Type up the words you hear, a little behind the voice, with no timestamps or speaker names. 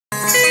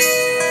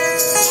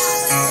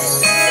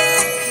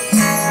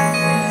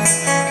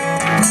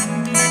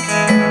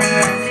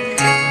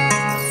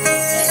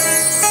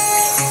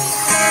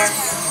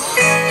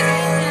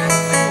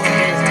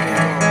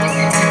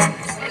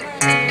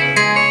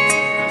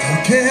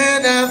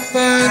Can I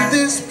find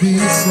this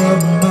peace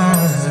of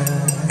mind?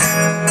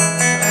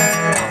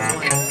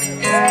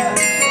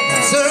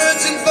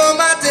 Searching for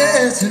my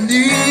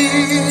destiny,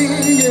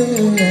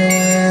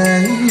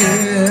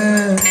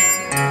 yeah.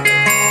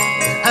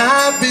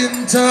 I've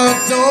been taught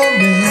don't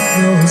make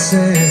no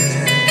sense.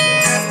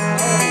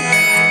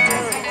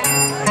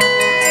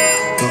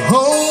 The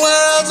whole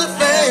world's a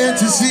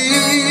fantasy,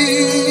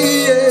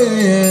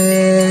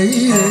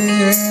 yeah.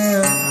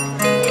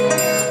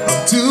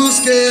 I'm too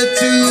scared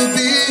to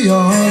be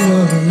all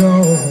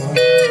alone.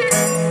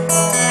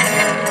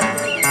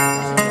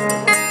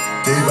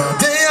 Day by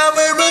day I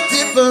wear a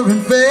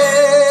different face.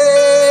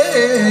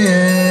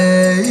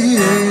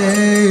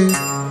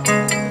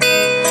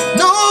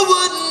 No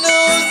one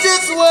knows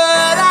just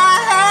what I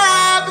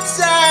have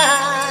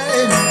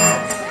inside.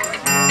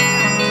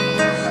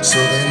 So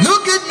they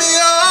look at me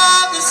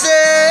all the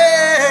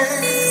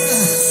same.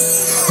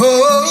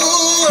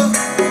 Oh,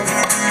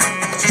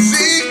 it's a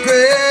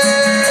secret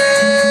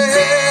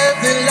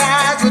that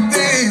lies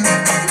within.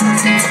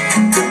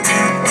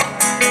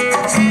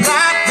 Some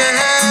life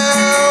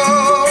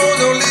down,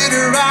 only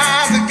to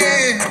rise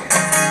again.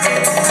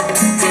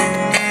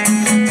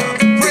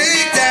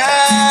 Break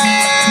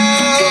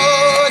down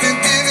and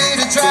give it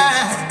a try.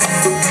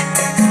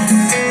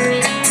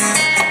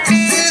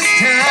 This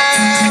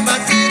time I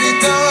get it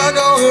done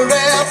or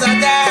else I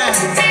die.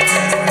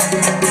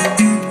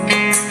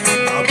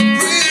 I'm a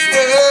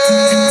prisoner,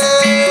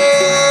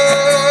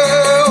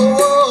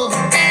 oh,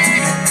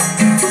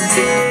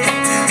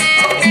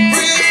 I'm a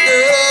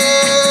prisoner,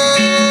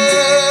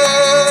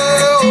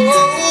 oh, I'm a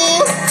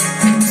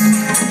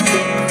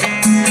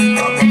prisoner,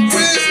 oh, I'm a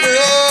prisoner,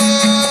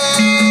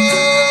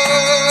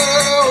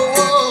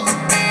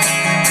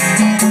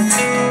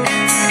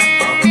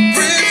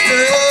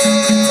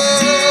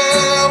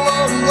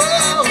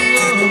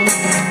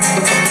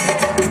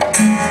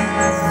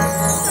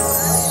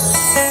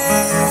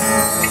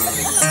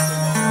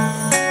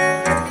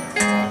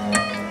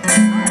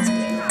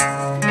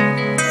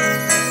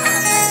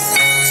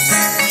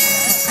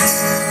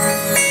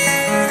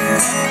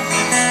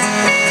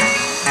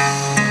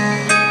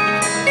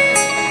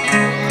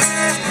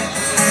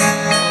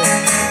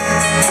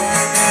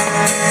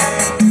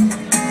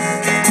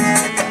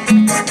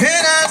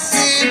 can I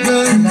see the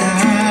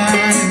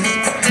light?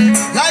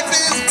 Life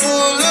is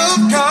full of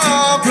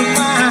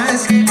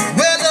compromise.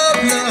 Where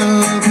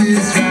love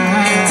is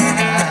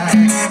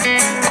right.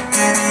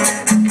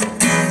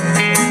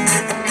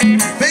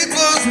 Faith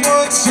was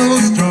once so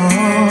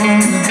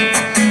strong.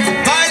 The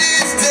fight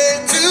is dead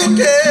to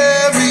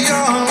carry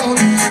on.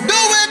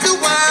 Nowhere do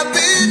I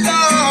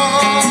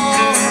belong.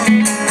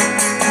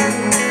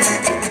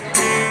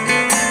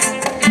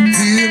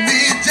 Give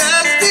me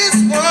justice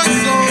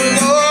once, oh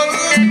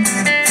Lord.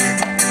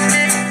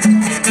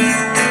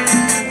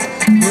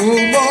 No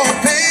more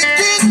pain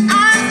can I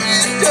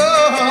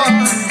endure.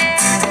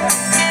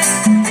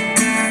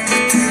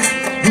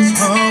 Was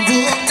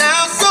humble,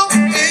 now so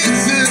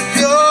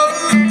insecure.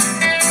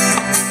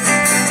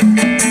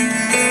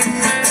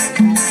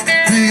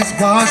 Please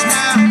wash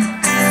my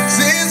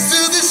sins to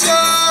the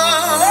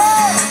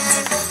shore.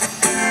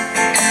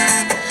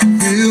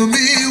 Fill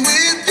me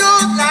with your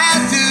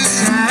light to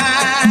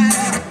shine.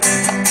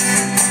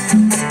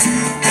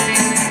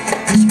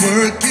 This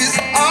work is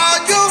all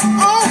your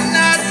own,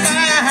 not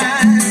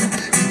mine.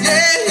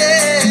 Yeah,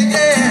 yeah,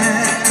 yeah.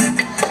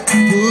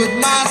 Put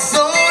my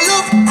soul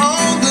up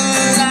on the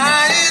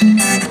line.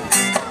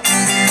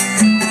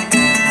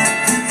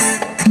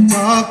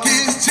 Talk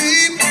is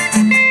cheap,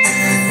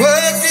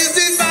 work is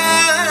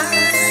divine.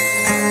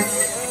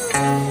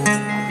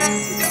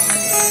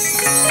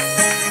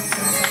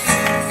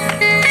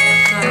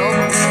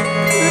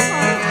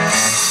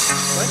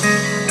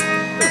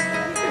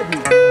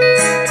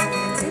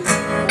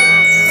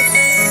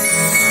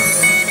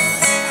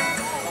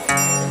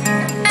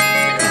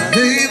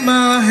 Lay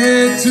my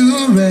head to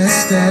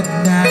rest at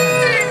night.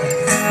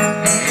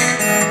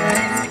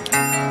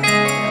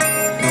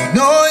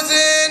 No noise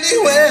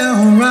anywhere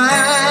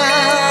around,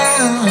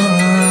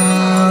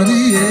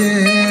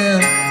 yeah.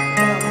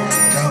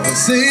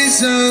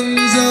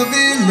 Conversations of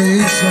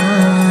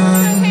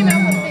elation.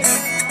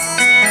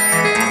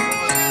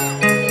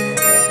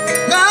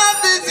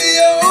 Love is the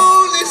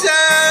only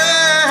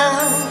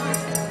sound.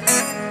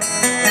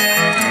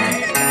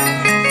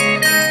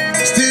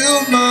 Still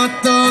my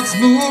thoughts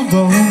move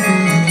on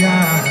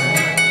beyond.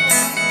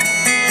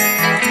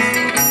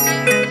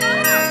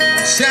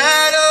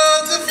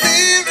 Shadows of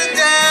fear and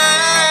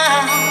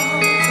doubt.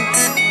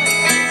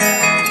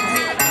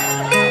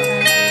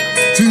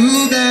 To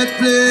that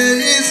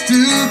place,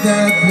 to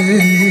that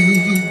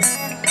place.